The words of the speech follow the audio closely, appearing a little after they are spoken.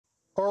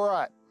All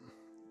right,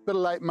 bit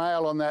of late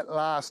mail on that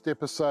last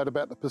episode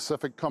about the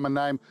Pacific common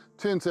name.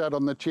 Turns out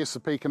on the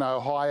Chesapeake in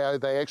Ohio,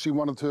 they actually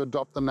wanted to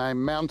adopt the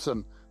name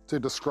Mountain to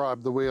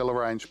describe the wheel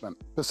arrangement.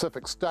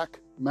 Pacific stuck,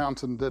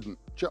 Mountain didn't.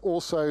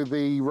 Also,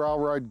 the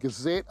Railroad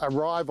Gazette, a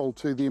rival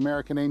to the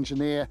American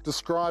Engineer,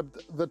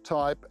 described the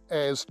type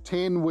as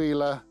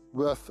 10-wheeler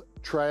with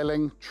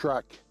trailing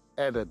truck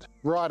added.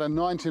 Right, in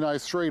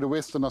 1903, the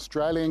Western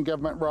Australian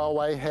Government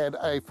Railway had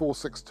a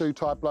 462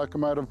 type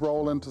locomotive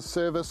roll into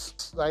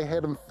service. They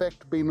had in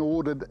fact been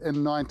ordered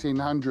in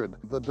 1900.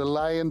 The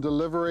delay in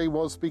delivery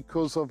was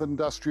because of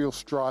industrial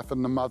strife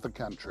in the mother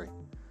country.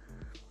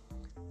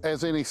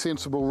 As any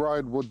sensible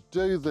road would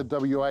do, the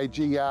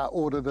WAGR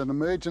ordered an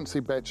emergency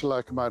batch of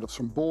locomotives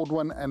from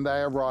Baldwin, and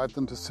they arrived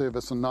into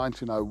service in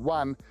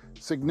 1901,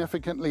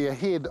 significantly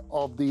ahead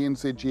of the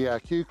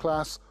NZGRQ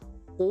class.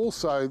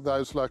 Also,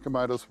 those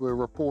locomotives were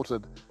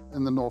reported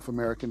in the North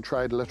American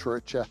trade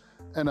literature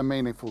in a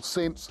meaningful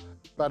sense,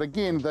 but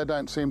again, they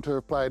don't seem to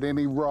have played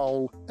any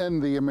role in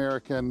the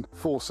American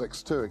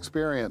 462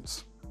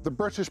 experience. The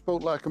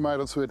British-built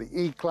locomotives were the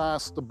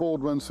E-class, the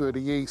Baldwins were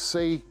the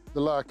EC,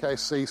 the lowercase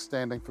c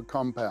standing for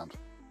compound.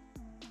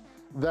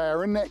 They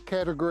are in that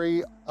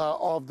category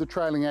of the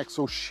trailing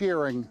axle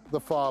sharing the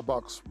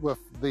firebox with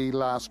the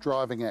last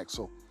driving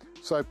axle.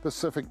 So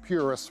Pacific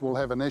purists will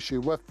have an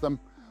issue with them,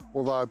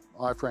 although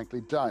I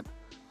frankly don't.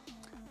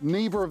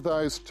 Neither of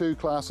those two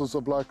classes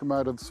of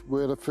locomotives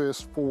were the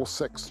first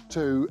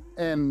 462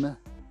 in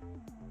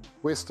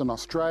Western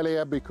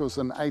Australia, because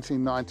in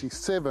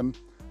 1897,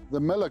 the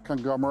Miller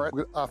conglomerate,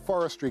 a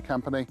forestry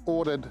company,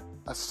 ordered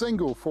a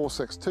single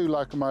 462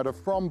 locomotive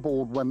from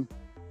Baldwin,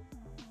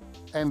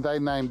 and they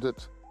named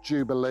it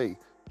Jubilee.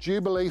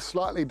 Jubilee,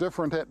 slightly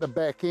different at the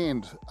back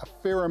end. A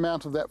fair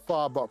amount of that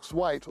firebox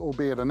weight,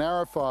 albeit a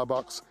narrow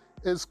firebox,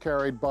 is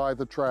carried by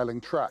the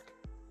trailing truck.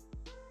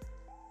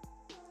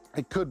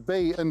 It could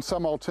be in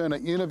some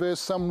alternate universe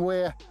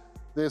somewhere,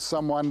 there's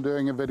someone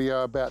doing a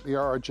video about the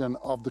origin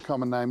of the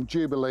common name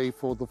Jubilee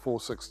for the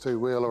 462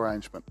 wheel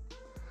arrangement.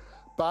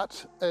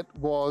 But it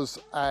was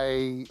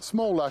a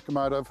small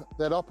locomotive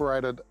that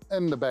operated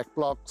in the back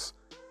blocks.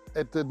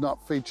 It did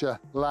not feature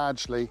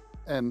largely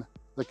in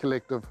the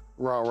collective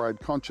railroad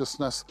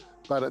consciousness,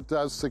 but it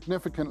does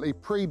significantly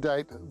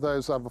predate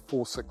those other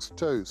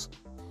 462s.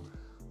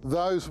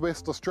 Those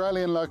West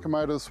Australian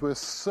locomotives were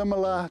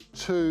similar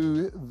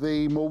to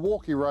the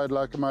Milwaukee Road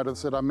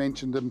locomotives that I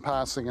mentioned in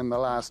passing in the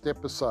last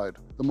episode.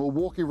 The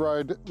Milwaukee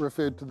Road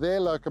referred to their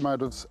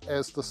locomotives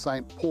as the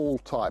St. Paul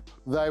type.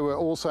 They were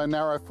also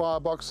narrow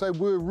firebox. They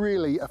were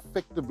really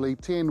effectively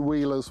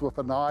 10-wheelers with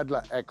an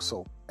idler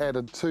axle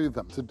added to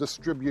them to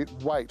distribute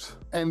weight.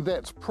 And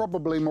that's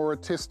probably more a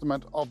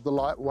testament of the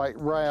lightweight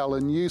rail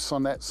in use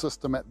on that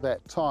system at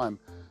that time,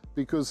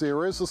 because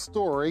there is a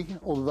story,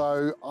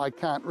 although I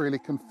can't really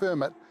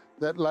confirm it,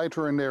 that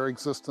later in their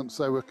existence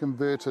they were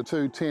converted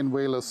to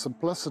 10-wheelers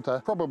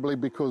simpliciter, probably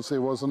because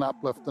there was an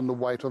uplift in the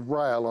weight of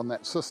rail on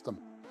that system.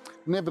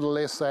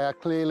 Nevertheless, they are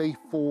clearly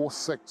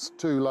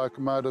 462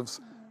 locomotives,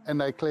 and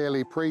they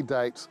clearly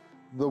predate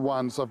the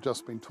ones I've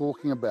just been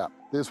talking about.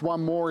 There's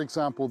one more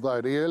example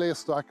though. The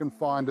earliest I can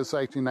find is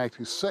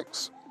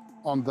 1886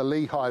 on the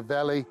Lehigh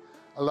Valley,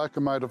 a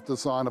locomotive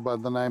designer by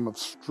the name of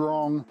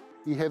Strong.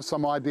 He had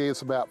some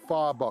ideas about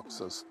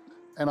fireboxes,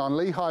 and on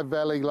Lehigh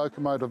Valley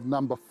locomotive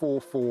number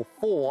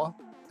 444,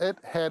 it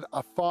had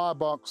a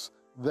firebox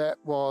that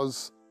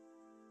was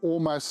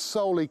almost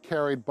solely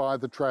carried by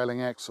the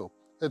trailing axle.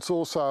 It's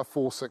also a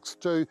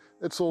 462,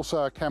 it's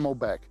also a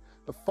camelback.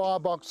 The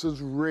firebox is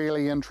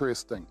really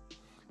interesting.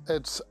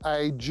 It's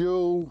a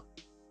dual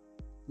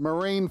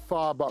marine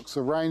firebox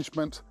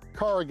arrangement,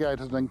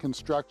 corrugated in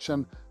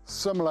construction,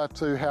 similar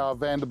to how a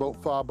Vanderbilt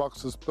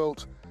firebox is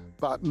built,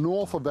 but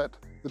north of it,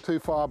 the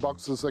two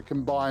fireboxes are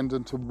combined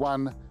into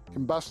one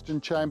combustion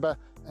chamber,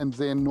 and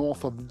then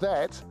north of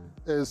that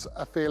is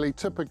a fairly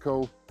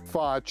typical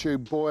fire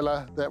tube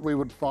boiler that we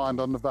would find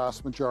on the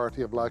vast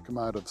majority of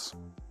locomotives.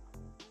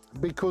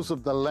 Because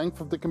of the length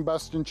of the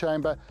combustion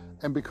chamber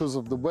and because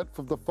of the width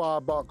of the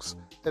firebox,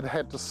 it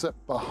had to sit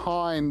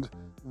behind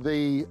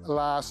the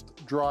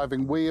last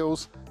driving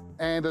wheels,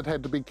 and it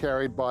had to be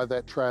carried by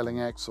that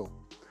trailing axle.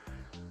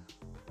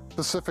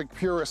 Pacific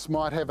purists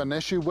might have an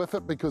issue with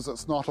it because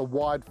it's not a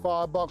wide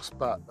firebox,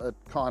 but it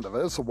kind of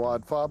is a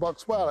wide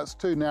firebox. Well, it's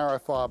two narrow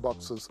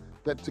fireboxes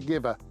that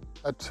together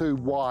are too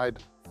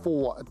wide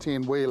for a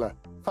 10-wheeler.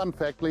 Fun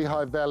fact,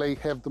 Lehigh Valley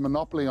have the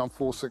monopoly on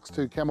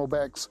 462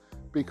 camelbacks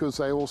because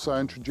they also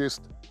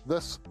introduced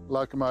this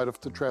locomotive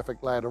to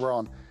traffic later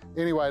on.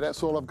 Anyway,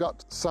 that's all I've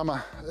got.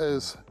 Summer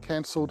is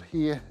cancelled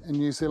here in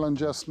New Zealand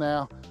just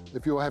now.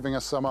 If you're having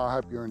a summer, I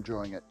hope you're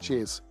enjoying it.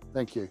 Cheers.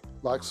 Thank you.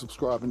 Like,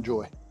 subscribe,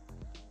 enjoy.